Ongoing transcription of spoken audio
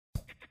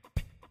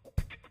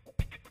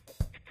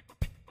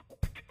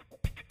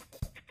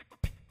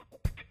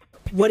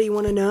What do you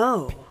want to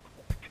know?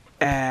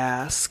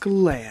 Ask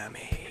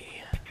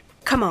Lambie.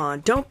 Come on,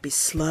 don't be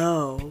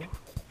slow.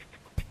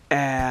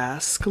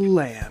 Ask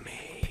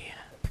Lambie.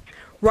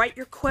 Write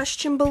your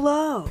question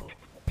below.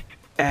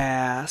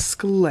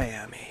 Ask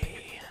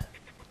Lambie.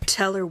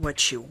 Tell her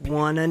what you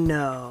want to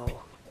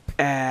know.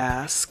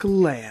 Ask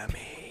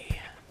Lambie.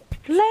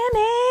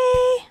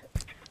 Lambie!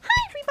 Hi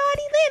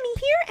everybody, Lambie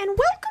here, and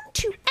welcome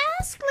to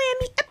Ask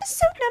Lambie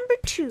episode number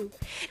 2.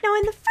 Now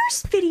in the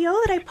first video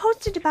that I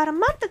posted about a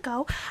month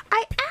ago,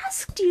 I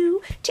asked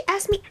you to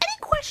ask me any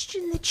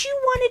question that you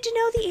wanted to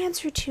know the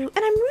answer to, and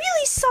I'm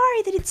really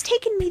sorry that it's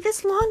taken me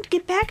this long to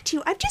get back to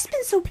you. I've just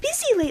been so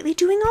busy lately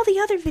doing all the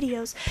other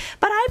videos,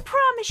 but I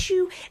promise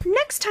you,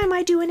 next time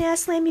I do an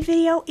Ask Lambie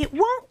video, it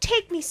won't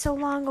take me so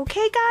long,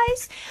 okay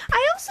guys?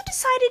 I also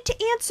decided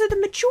to answer the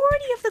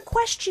majority of the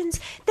questions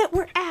that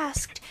were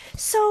asked,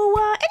 so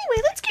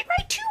anyway, let's get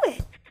right to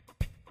it.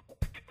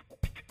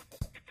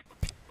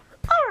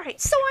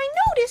 Alright, so I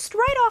noticed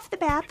right off the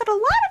bat that a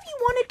lot of you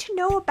wanted to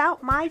know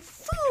about my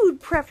food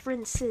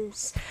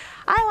preferences.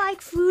 I like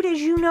food, as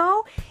you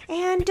know,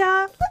 and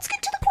let's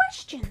get to the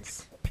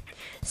questions.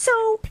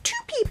 So, 2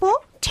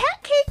 people,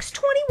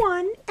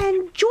 TatCakes21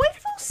 and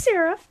Joyful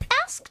Seraph,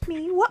 asked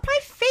me what my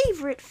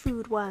favorite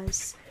food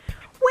was.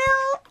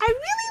 Well, I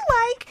really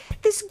like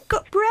this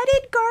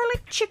breaded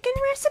garlic chicken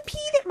recipe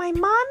that my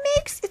mom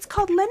makes. It's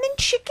called lemon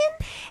chicken,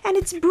 and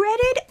it's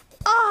breaded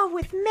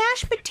with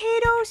mashed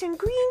potatoes and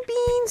green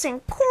beans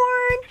and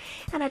corn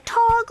and a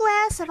tall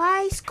glass of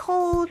ice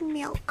cold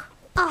milk.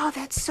 Oh,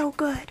 that's so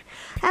good.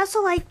 I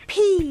also like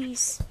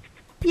peas.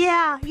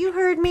 Yeah, you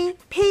heard me,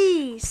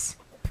 peas.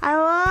 I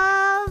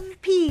love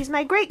peas.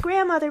 My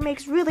great-grandmother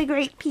makes really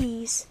great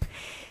peas.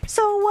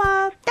 So,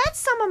 that's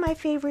some of my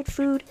favorite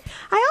food.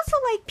 I also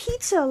like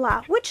pizza a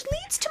lot, which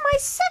leads to my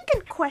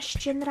second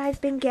question that I've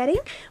been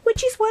getting,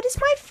 which is what is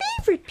my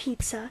favorite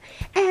pizza?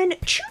 And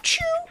Choo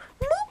Choo,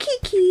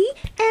 Mookiki,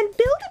 and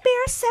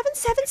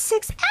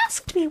Build-A-Bear776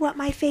 asked me what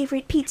my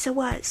favorite pizza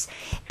was.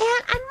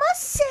 And I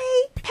must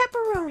say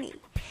pepperoni.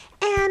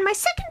 And my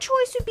second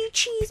choice would be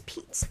cheese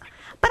pizza.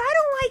 But I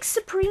don't like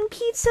supreme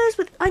pizzas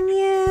with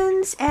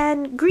onions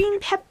and green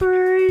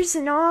peppers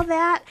and all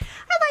that.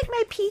 I like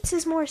my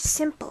pizzas more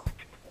simple.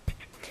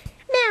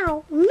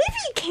 Now,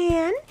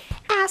 LivvyCan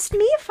asked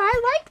me if I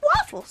liked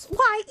waffles.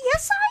 Why,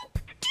 yes, I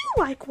do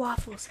like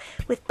waffles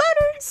with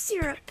butter and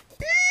syrup.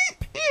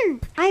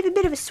 I have a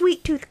bit of a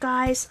sweet tooth,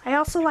 guys. I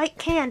also like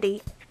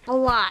candy. A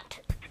lot.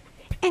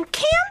 And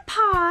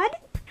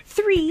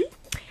CamPod3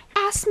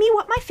 asked me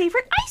what my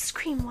favorite ice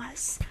cream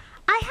was.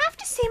 I have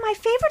to say my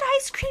favorite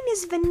ice cream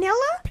is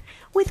vanilla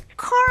with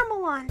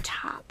caramel on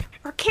top.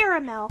 Or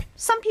caramel.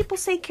 Some people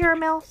say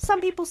caramel, some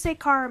people say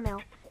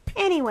caramel.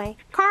 Anyway,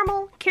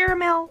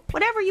 caramel,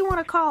 whatever you want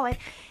to call it,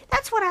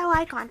 that's what I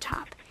like on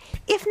top.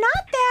 If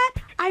not that,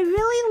 I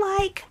really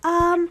like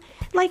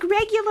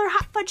regular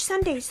hot fudge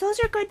sundaes. Those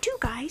are good too,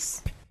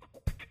 guys.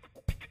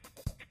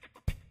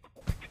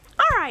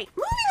 Alright,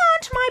 moving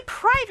on to my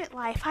private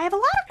life. I have a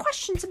lot of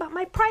questions about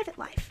my private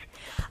life.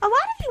 A lot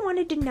of you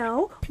wanted to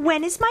know,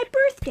 when is my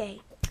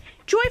birthday?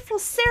 Joyful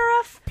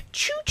Seraph,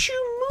 Choo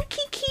Choo,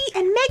 Mookiki,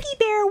 and Meggie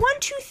Bear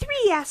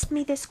 123 asked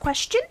me this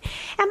question,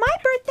 and my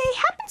birthday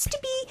happens to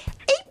be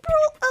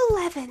April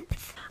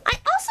 11th. I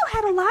also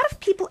had a lot of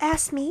people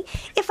ask me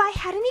if I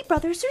had any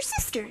brothers or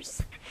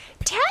sisters.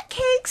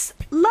 TatCakes,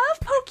 Love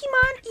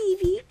Pokemon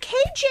Eevee,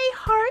 KJ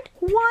Heart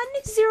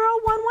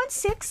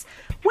 10116,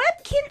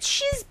 Webkin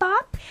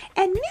Shizbop,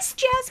 and Miss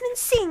Jasmine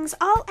Sings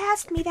all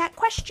asked me that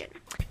question.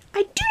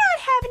 I do not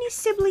have any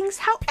siblings,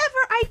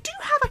 however, I do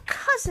have a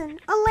cousin,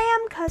 a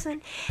lamb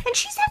cousin, and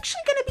she's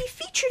actually going to be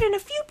featured in a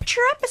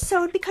future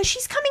episode because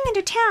she's coming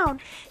into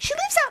town. She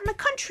lives out in the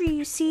country,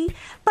 you see,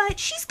 but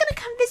she's going to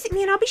come visit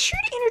me and I'll be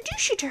sure to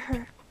introduce you to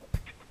her.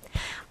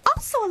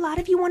 Also, a lot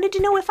of you wanted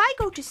to know if I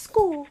go to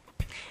school.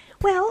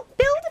 Well,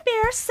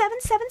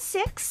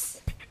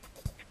 Build-A-Bear776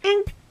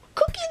 and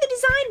Cookie the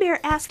Design Bear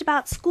asked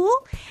about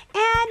school,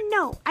 and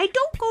no, I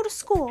don't go to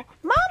school.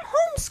 Mom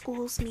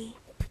homeschools me.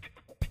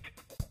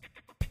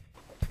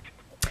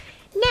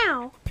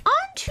 Now,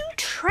 on to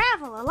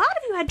travel. A lot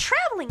of you had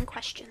traveling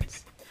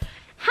questions.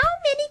 How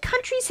many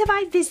countries have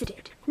I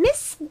visited?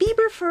 Miss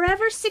Bieber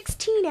Forever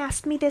 16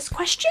 asked me this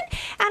question, and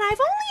I've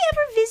only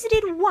ever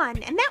visited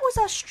one, and that was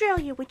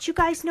Australia, which you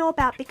guys know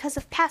about because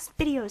of past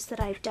videos that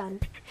I've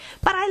done.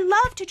 But I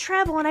love to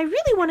travel, and I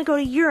really want to go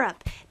to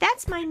Europe.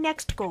 That's my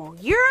next goal.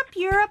 Europe,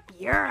 Europe,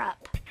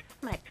 Europe.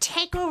 I'm going to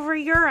take over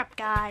Europe,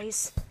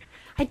 guys.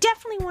 I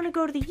definitely want to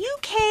go to the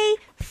UK,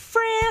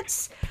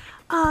 France,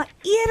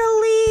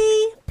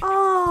 Italy.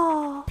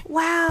 Oh,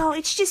 wow.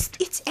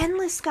 It's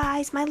endless,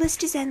 guys. My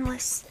list is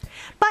endless.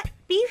 But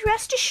be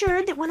rest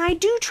assured that when I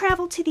do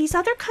travel to these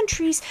other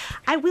countries,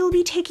 I will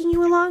be taking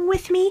you along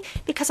with me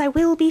because I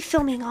will be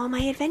filming all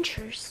my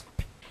adventures.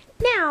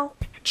 Now,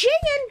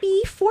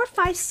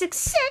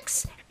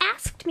 JNB4566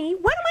 asked me,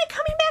 when am I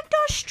coming back to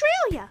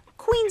Australia?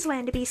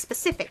 Queensland to be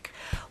specific.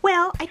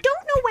 Well, I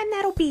don't know when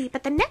that'll be,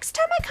 but the next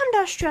time I come to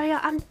Australia,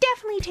 I'm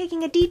definitely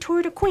taking a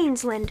detour to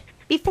Queensland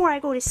before I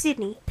go to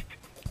Sydney.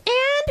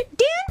 And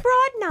Dan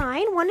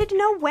Broad9 wanted to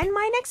know when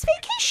my next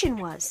vacation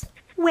was.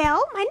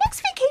 Well, my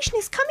next vacation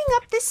is coming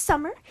up this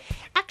summer.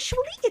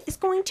 Actually, it is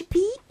going to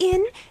be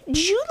in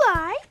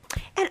July,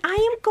 and I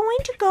am going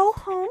to go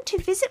home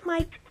to visit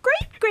my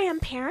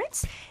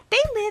great-grandparents. They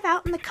live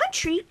out in the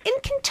country in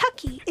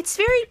Kentucky. It's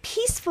very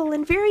peaceful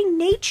and very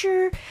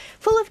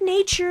full of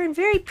nature and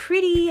very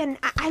pretty, and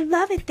I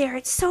love it there.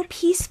 It's so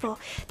peaceful.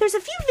 There's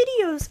a few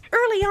videos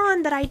early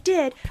on that I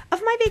did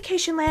of my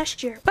vacation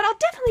last year, but I'll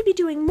definitely be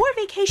doing more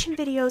vacation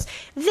videos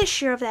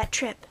this year of that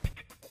trip.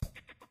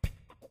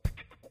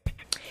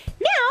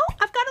 Now,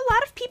 I've got a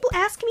lot of people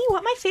asking me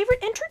what my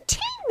favorite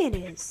entertainment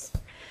is.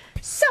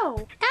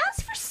 So,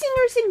 as for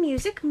singers and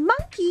music,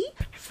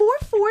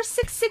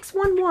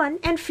 Monkey446611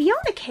 and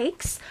Fiona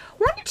Cakes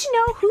wanted to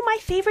know who my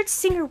favorite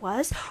singer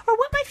was or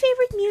what my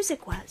favorite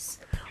music was.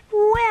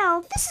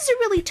 Well, this is a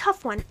really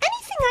tough one.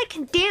 Anything I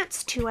can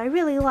dance to, I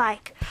really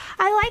like.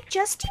 I like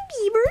Justin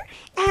Bieber,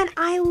 and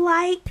I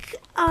like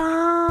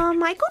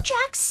Michael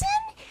Jackson,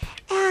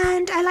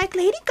 and I like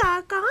Lady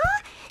Gaga,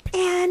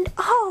 and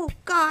oh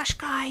gosh,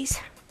 guys,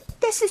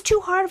 this is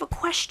too hard of a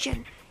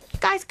question. You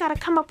guys gotta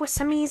come up with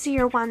some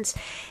easier ones,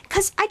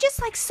 because I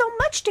just like so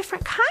much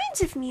different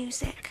kinds of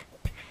music.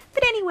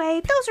 But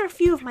anyway, those are a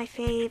few of my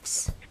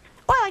faves.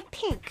 Oh, I like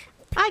Pink.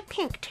 I like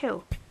Pink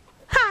too.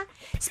 Ha!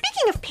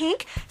 Speaking of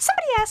pink,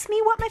 somebody asked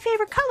me what my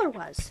favorite color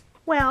was.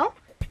 Well,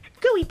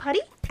 Gooey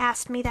Putty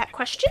asked me that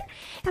question,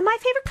 and my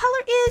favorite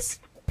color is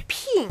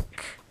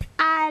pink.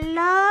 I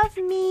love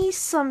me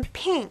some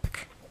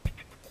pink.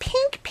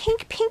 Pink,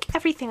 pink, pink,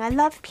 everything. I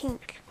love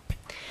pink.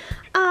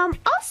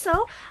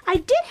 Also, I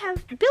did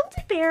have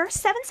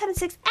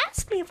Build-A-Bear776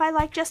 ask me if I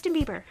like Justin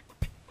Bieber.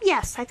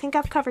 Yes, I think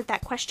I've covered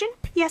that question.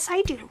 Yes,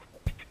 I do.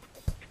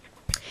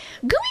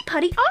 Gooey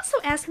Putty also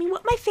asked me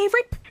what my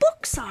favorite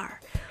books are.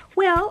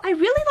 Well, I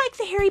really like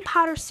the Harry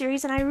Potter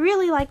series, and I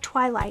really like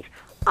Twilight.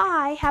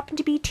 I happen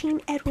to be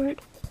Team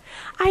Edward.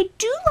 I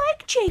do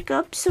like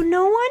Jacob, so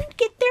no one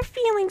get their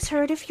feelings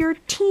hurt if you're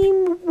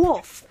Team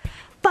Wolf.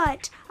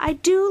 But I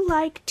do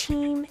like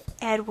Team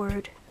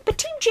Edward. But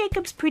Team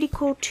Jacob's pretty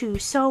cool too,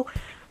 so,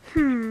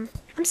 I'm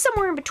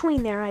somewhere in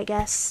between there, I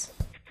guess.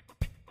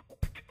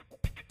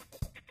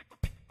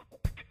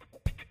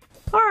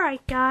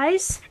 Alright,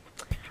 guys.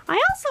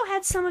 I also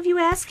had some of you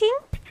asking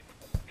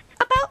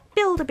about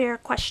Build-A-Bear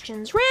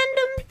questions.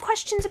 Random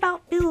questions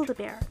about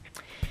Build-A-Bear.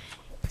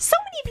 So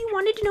many of you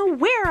wanted to know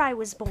where I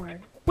was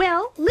born.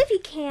 Well, Livy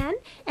Can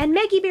and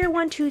Meggie Bear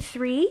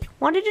 123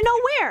 wanted to know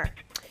where.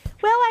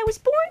 Well, I was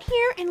born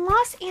here in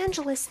Los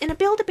Angeles in a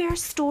Build-A-Bear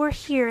store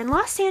here in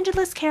Los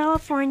Angeles,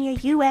 California,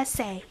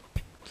 USA.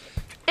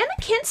 Emma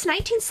Kintz,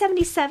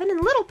 1977, and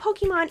Little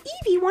Pokemon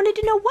Eevee wanted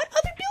to know what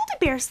other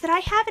Build-A-Bears that I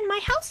have in my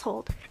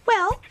household.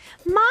 Well,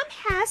 Mom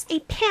has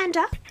a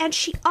panda, and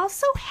she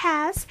also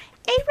has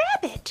a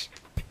rabbit.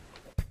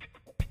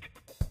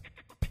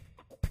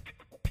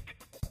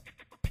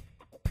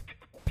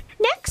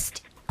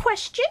 Next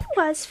question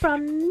was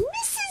from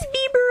Mrs.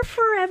 Bieber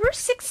Forever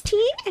 16,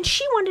 and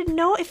she wanted to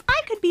know if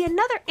I could be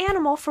another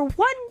animal for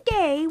one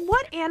day,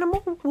 what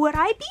animal would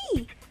I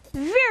be?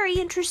 Very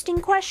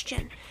interesting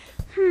question.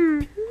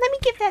 Let me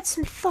give that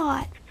some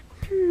thought.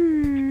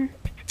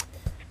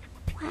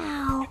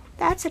 Wow,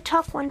 that's a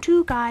tough one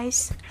too,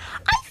 guys.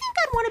 I think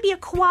I'd want to be a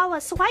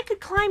koala so I could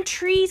climb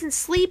trees and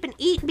sleep and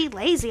eat and be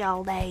lazy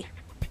all day.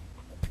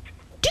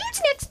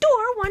 Dudes Next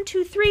Door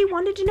 123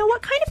 wanted to know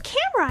what kind of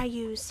camera I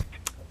use.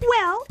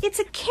 Well, it's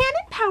a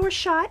Canon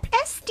PowerShot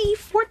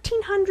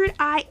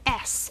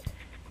SD1400IS.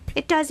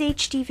 It does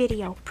HD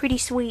video. Pretty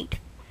sweet.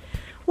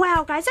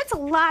 Wow, guys, that's a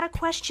lot of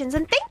questions,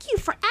 and thank you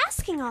for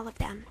asking all of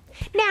them.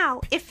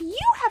 Now, if you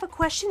have a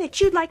question that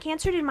you'd like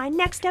answered in my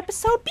next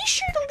episode, be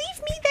sure to leave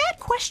me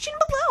that question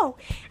below,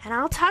 and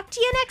I'll talk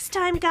to you next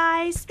time,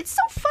 guys. It's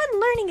so fun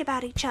learning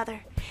about each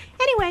other.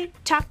 Anyway,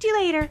 talk to you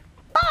later.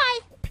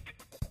 Bye!